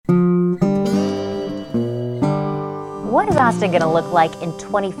What is Austin going to look like in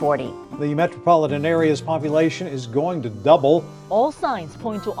 2040? The metropolitan area's population is going to double. All signs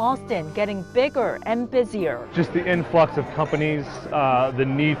point to Austin getting bigger and busier. Just the influx of companies, the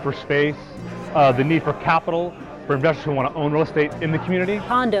need for space, the need for capital, for investors who want to own real estate in the community.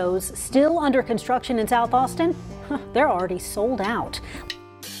 Condos still under construction in South Austin, they're already sold out.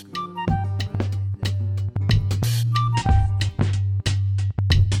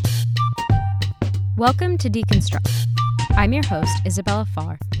 Welcome to Deconstruct. I'm your host, Isabella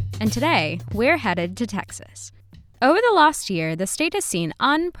Farr, and today we're headed to Texas. Over the last year, the state has seen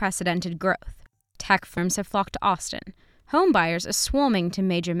unprecedented growth. Tech firms have flocked to Austin. Home buyers are swarming to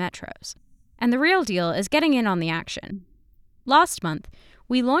major metros. And the real deal is getting in on the action. Last month,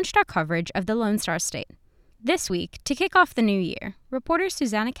 we launched our coverage of the Lone Star State. This week, to kick off the new year, reporter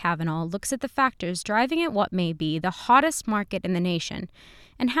Susanna Cavanaugh looks at the factors driving at what may be the hottest market in the nation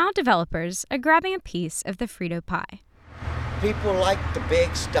and how developers are grabbing a piece of the Frito pie. People like the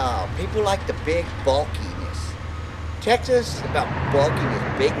big style. People like the big bulkiness. Texas is about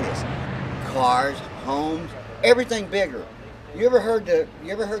bulkiness, bigness. Cars, homes, everything bigger. You ever heard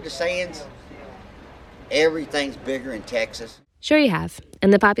the sayings? Everything's bigger in Texas. Sure you have,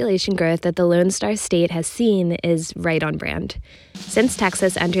 and the population growth that the Lone Star State has seen is right on brand. Since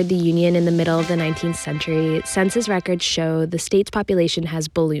Texas entered the Union in the middle of the 19th century, census records show the state's population has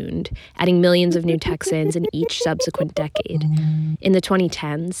ballooned, adding millions of new Texans in each subsequent decade. In the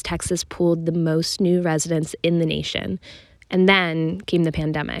 2010s, Texas pooled the most new residents in the nation, and then came the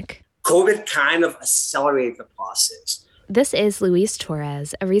pandemic. COVID kind of accelerated the process. This is Luis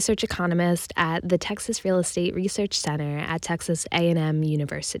Torres, a research economist at the Texas Real Estate Research Center at Texas A&M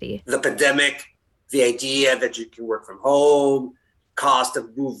University. The pandemic, the idea that you can work from home, cost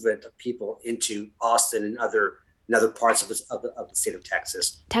of movement of people into Austin and other parts of the state of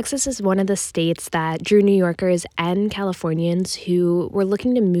Texas. Texas is one of the states that drew New Yorkers and Californians who were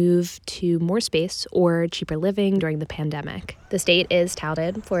looking to move to more space or cheaper living during the pandemic. The state is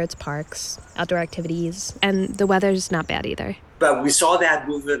touted for its parks, outdoor activities, and the weather's not bad either. But we saw that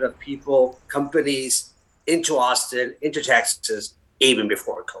movement of people, companies into Austin, into Texas, even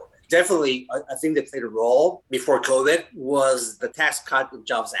before COVID. Definitely, a thing that played a role before COVID was the Tax Cut and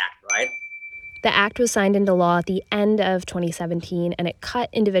Jobs Act, right? The act was signed into law at the end of 2017, and it cut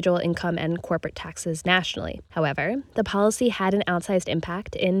individual income and corporate taxes nationally. However, the policy had an outsized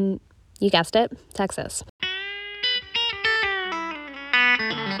impact in, you guessed it, Texas.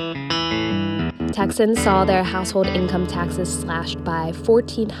 Texans saw their household income taxes slashed by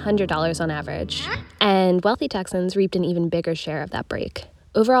 $1,400 on average, and wealthy Texans reaped an even bigger share of that break.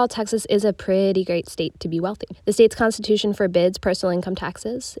 Overall, Texas is a pretty great state to be wealthy. The state's constitution forbids personal income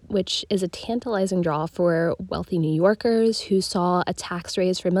taxes, which is a tantalizing draw for wealthy New Yorkers who saw a tax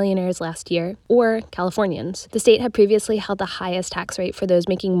raise for millionaires last year, or Californians. The state had previously held the highest tax rate for those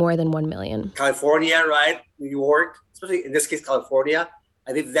making more than $1 million. California, right? New York, especially in this case, California.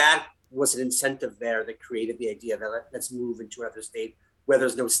 I think that was an incentive there that created the idea that let's move into another state where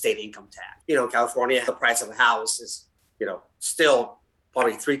there's no state income tax. California, the price of a house is, still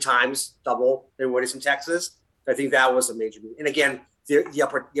probably 3 times double than what is in Texas. I think that was a major move. And again, the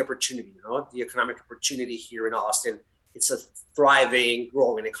opportunity, the economic opportunity here in Austin. It's a thriving,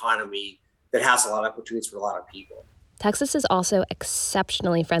 growing economy that has a lot of opportunities for a lot of people. Texas is also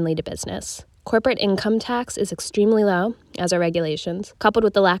exceptionally friendly to business. Corporate income tax is extremely low, as are regulations. Coupled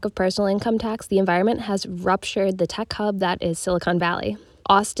with the lack of personal income tax, the environment has ruptured the tech hub that is Silicon Valley.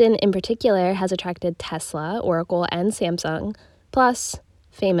 Austin, in particular, has attracted Tesla, Oracle, and Samsung, plus,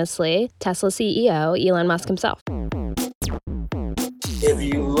 famously, Tesla CEO Elon Musk himself. If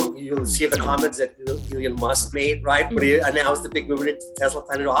you look, you'll see the comments that Elon Musk made, right? When he announced the big movement at Tesla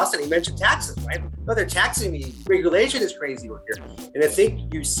plant in Austin, he mentioned taxes, right? No, they're taxing me. Regulation is crazy over here. And I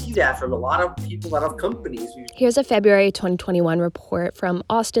think you see that from a lot of people, a lot of companies. Here's a February 2021 report from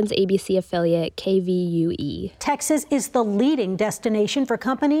Austin's ABC affiliate KVUE. Texas is the leading destination for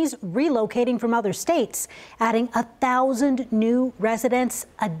companies relocating from other states, adding 1,000 new residents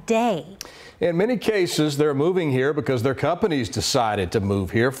a day. In many cases, they're moving here because their companies decided to move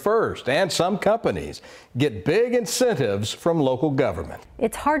here first, and some companies get big incentives from local government.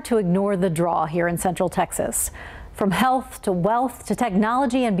 It's hard to ignore the draw here in Central Texas. From health to wealth to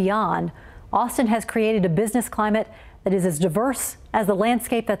technology and beyond, Austin has created a business climate that is as diverse as the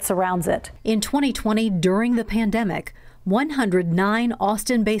landscape that surrounds it. In 2020, during the pandemic, 109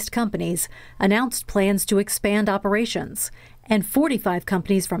 Austin-based companies announced plans to expand operations, and 45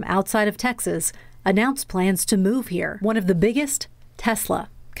 companies from outside of Texas announced plans to move here. One of the biggest, Tesla.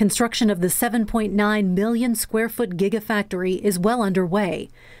 Construction of the 7.9 million square foot gigafactory is well underway.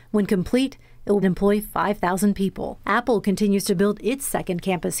 When complete, it will employ 5,000 people. Apple continues to build its second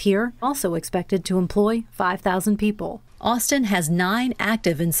campus here, also expected to employ 5,000 people. Austin has 9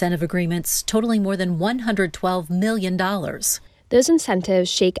 active incentive agreements totaling more than $112 million. Those incentives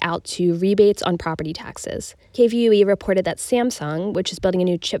shake out to rebates on property taxes. KVUE reported that Samsung, which is building a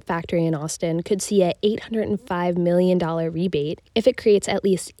new chip factory in Austin, could see a $805 million rebate if it creates at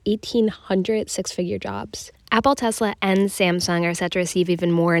least 1,800 six-figure jobs. Apple, Tesla, and Samsung are set to receive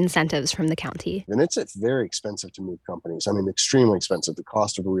even more incentives from the county. And it's very expensive to move companies. I mean, extremely expensive. The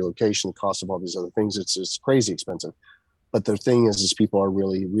cost of a relocation, the cost of all these other things, it's crazy expensive. But the thing is people are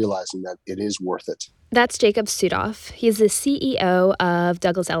really realizing that it is worth it. That's Jacob Sudoff. He's the CEO of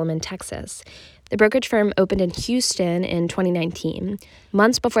Douglas Elliman, Texas. The brokerage firm opened in Houston in 2019,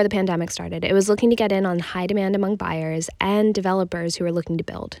 months before the pandemic started. It was looking to get in on high demand among buyers and developers who were looking to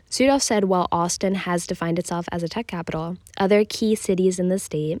build. Sudoff said while Austin has defined itself as a tech capital, other key cities in the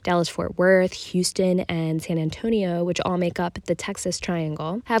state, Dallas-Fort Worth, Houston, and San Antonio, which all make up the Texas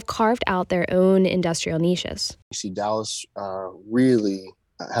Triangle, have carved out their own industrial niches. You see Dallas really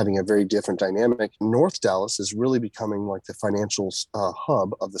having a very different dynamic. North Dallas is really becoming like the financial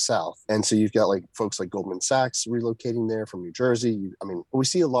hub of the South. And so you've got like folks like Goldman Sachs relocating there from New Jersey. We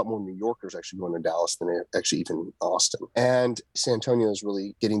see a lot more New Yorkers actually going to Dallas than actually even Austin. And San Antonio is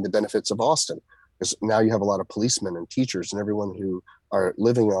really getting the benefits of Austin, because now you have a lot of policemen and teachers and everyone who are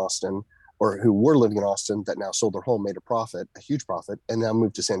living in Austin or who were living in Austin that now sold their home, made a huge profit, and now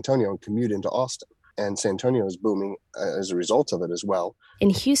moved to San Antonio and commute into Austin. And San Antonio is booming as a result of it as well. In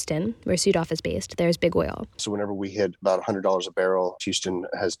Houston, where Sudoff is based, there's big oil. So whenever we hit about $100 a barrel, Houston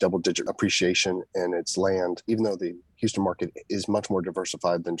has double-digit appreciation in its land. Even though the Houston market is much more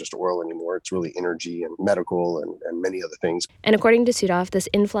diversified than just oil anymore, it's really energy and medical and many other things. And according to Sudoff, this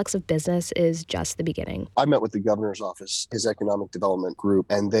influx of business is just the beginning. I met with the governor's office, his economic development group,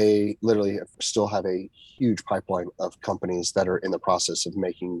 and they literally still have a huge pipeline of companies that are in the process of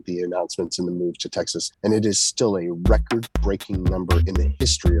making the announcements and the move to Texas. And it is still a record-breaking number in the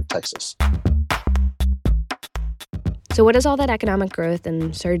history of Texas. So what does all that economic growth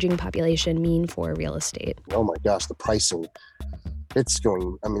and surging population mean for real estate? Oh my gosh, the pricing. It's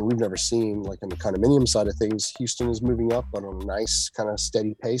going, we've never seen, like on the condominium side of things, Houston is moving up on a nice kind of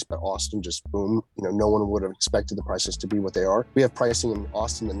steady pace, but Austin just boom. No one would have expected the prices to be what they are. We have pricing in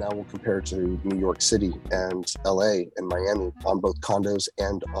Austin that now will compare to New York City and LA and Miami on both condos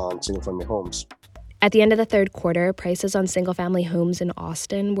and on single family homes. At the end of the third quarter, prices on single-family homes in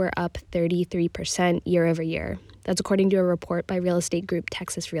Austin were up 33% year over year. That's according to a report by real estate group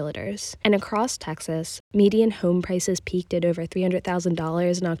Texas Realtors. And across Texas, median home prices peaked at over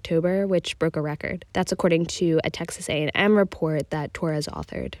 $300,000 in October, which broke a record. That's according to a Texas A&M report that Torres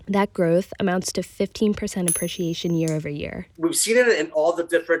authored. That growth amounts to 15% appreciation year over year. We've seen it in all the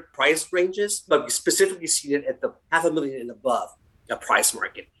different price ranges, but we specifically seen it at the $500,000 and above the price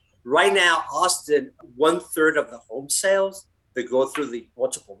market. Right now, Austin, 1/3 of the home sales that go through the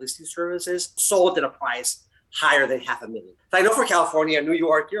multiple listing services sold at a price higher than $500,000. So I know for California and New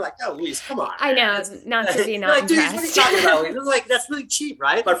York, you're like, oh, Luis, come on. I know, not to be not like, impressed. Dude, what are you talking about? It's like, that's really cheap,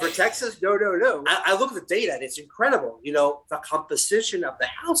 right? But for Texas, no. I look at the data and it's incredible. The composition of the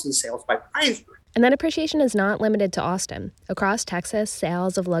housing sales by price. And that appreciation is not limited to Austin. Across Texas,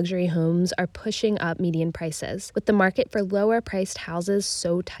 sales of luxury homes are pushing up median prices. With the market for lower-priced houses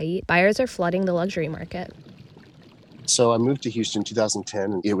so tight, buyers are flooding the luxury market. So I moved to Houston in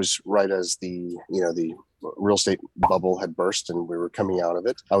 2010, and it was right as the real estate bubble had burst and we were coming out of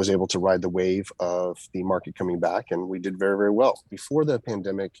it. I was able to ride the wave of the market coming back, and we did very, very well. Before the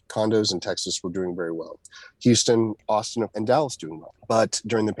pandemic, condos in Texas were doing very well. Houston, Austin, and Dallas doing well. But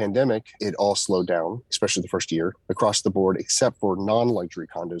during the pandemic, it all slowed down, especially the first year, across the board, except for non-luxury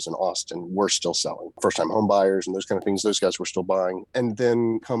condos in Austin were still selling. First-time home buyers and those kind of things, those guys were still buying. And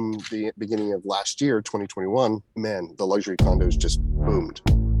then come the beginning of last year, 2021, man, the luxury condos just boomed.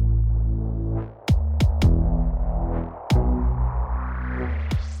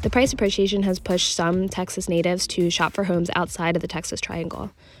 The price appreciation has pushed some Texas natives to shop for homes outside of the Texas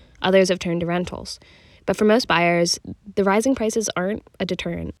Triangle. Others have turned to rentals. But for most buyers, the rising prices aren't a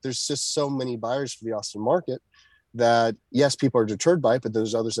deterrent. There's just so many buyers for the Austin market that, yes, people are deterred by it, but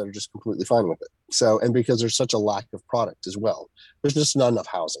there's others that are just completely fine with it. So, and because there's such a lack of product as well, there's just not enough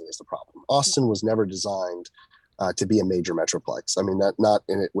housing is the problem. Austin was never designed to be a major metroplex. Not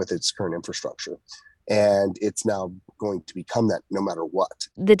in it with its current infrastructure. And it's now going to become that no matter what.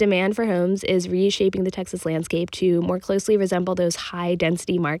 The demand for homes is reshaping the Texas landscape to more closely resemble those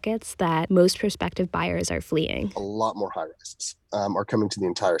high-density markets that most prospective buyers are fleeing. A lot more high-rises are coming to the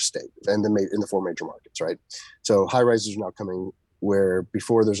entire state and in the four major markets, right? So high-rises are now coming where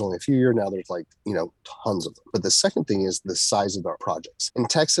before there's only a few here, now there's tons of them. But the second thing is the size of our projects. In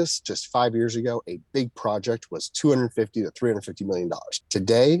Texas, just 5 years ago, a big project was $250 to $350 million.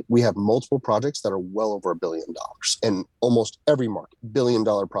 Today, we have multiple projects that are well over $1 billion. And almost every market,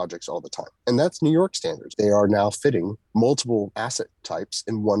 billion-dollar projects all the time. And that's New York standards. They are now fitting multiple asset types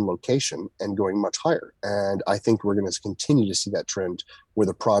in one location and going much higher. And I think we're going to continue to see that trend where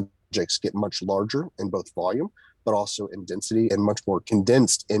the projects get much larger in both volume, but also in density and much more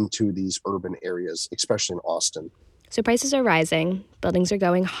condensed into these urban areas, especially in Austin. So prices are rising, buildings are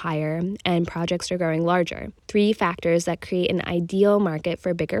going higher, and projects are growing larger. 3 factors that create an ideal market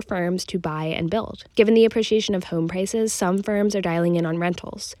for bigger firms to buy and build. Given the appreciation of home prices, some firms are dialing in on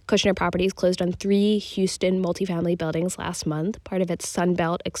rentals. Kushner Properties closed on 3 Houston multifamily buildings last month, part of its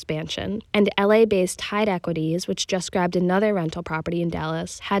Sunbelt expansion. And LA-based Tide Equities, which just grabbed another rental property in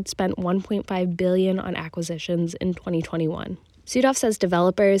Dallas, had spent $1.5 billion on acquisitions in 2021. Sudoff says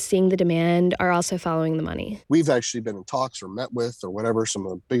developers seeing the demand are also following the money. We've actually been in talks or met with or whatever some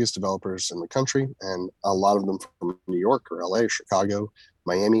of the biggest developers in the country, and a lot of them from New York or LA, Chicago,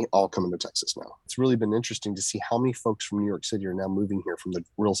 Miami, all coming to Texas now. It's really been interesting to see how many folks from New York City are now moving here from the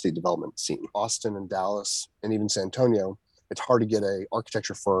real estate development scene. Austin and Dallas and even San Antonio, it's hard to get an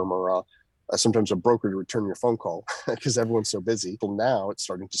architecture firm or sometimes a broker to return your phone call because everyone's so busy. Well, now it's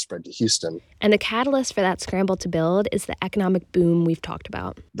starting to spread to Houston. And the catalyst for that scramble to build is the economic boom we've talked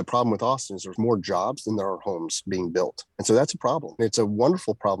about. The problem with Austin is there's more jobs than there are homes being built. And so that's a problem. It's a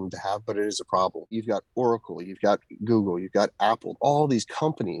wonderful problem to have, but it is a problem. You've got Oracle, you've got Google, you've got Apple, all these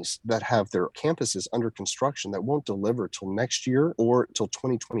companies that have their campuses under construction that won't deliver till next year or till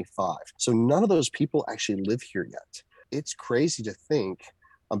 2025. So none of those people actually live here yet. It's crazy to think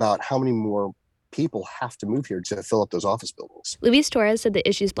about how many more people have to move here to fill up those office buildings. Luis Torres said the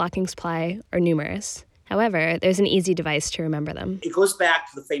issues blocking supply are numerous. However, there's an easy device to remember them. It goes back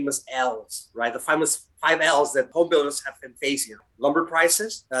to the famous L's, right? The famous 5 L's that home builders have been facing. Lumber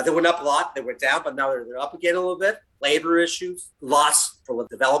prices, they went up a lot, they went down, but now they're up again a little bit. Labor issues, loss for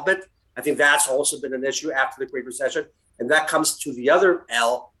development. I think that's also been an issue after the Great Recession. And that comes to the other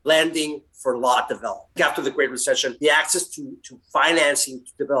L, lending for lot development. After the Great Recession, the access to financing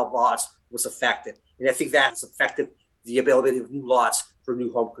to develop lots was affected. And I think that has affected the availability of new lots for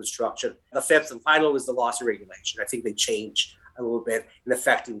new home construction. The 5th and final is the loss of regulation. I think they changed a little bit in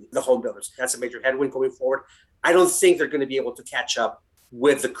affecting the home builders. That's a major headwind going forward. I don't think they're going to be able to catch up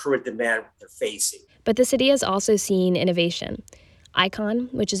with the current demand they're facing. But the city has also seen innovation. Icon,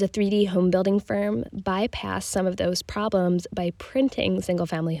 which is a 3D home building firm, bypassed some of those problems by printing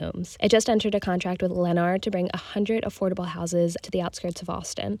single-family homes. It just entered a contract with Lennar to bring 100 affordable houses to the outskirts of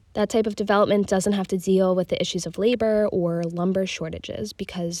Austin. That type of development doesn't have to deal with the issues of labor or lumber shortages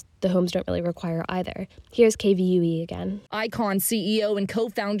because the homes don't really require either. Here's KVUE again. Icon CEO and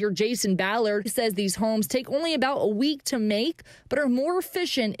co-founder Jason Ballard says these homes take only about a week to make, but are more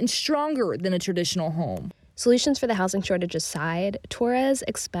efficient and stronger than a traditional home. Solutions for the housing shortage aside, Torres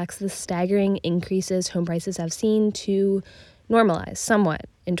expects the staggering increases home prices have seen to normalize somewhat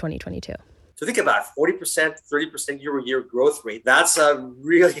in 2022. So think about it, 40%, 30% year-over-year growth rate. That's a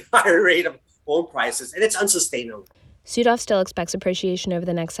really high rate of home prices, and it's unsustainable. Sudoff still expects appreciation over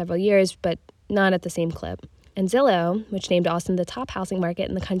the next several years, but not at the same clip. And Zillow, which named Austin the top housing market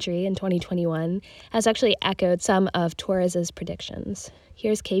in the country in 2021, has actually echoed some of Torres's predictions.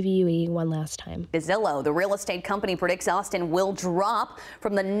 Here's KVUE one last time. Zillow, the real estate company, predicts Austin will drop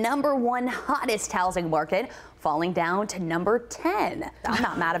from the #1 hottest housing market, falling down to number 10. I'm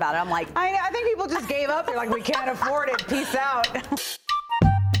not mad about it. I'm like, I think people just gave up. They're like, we can't afford it. Peace out.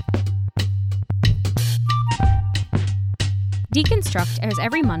 Deconstruct airs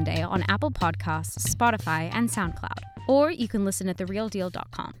every Monday on Apple Podcasts, Spotify, and SoundCloud. Or you can listen at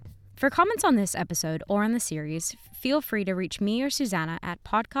therealdeal.com. For comments on this episode or on the series, feel free to reach me or Susanna at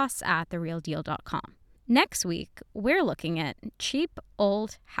podcasts@therealdeal.com. Next week, we're looking at cheap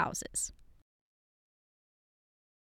old houses.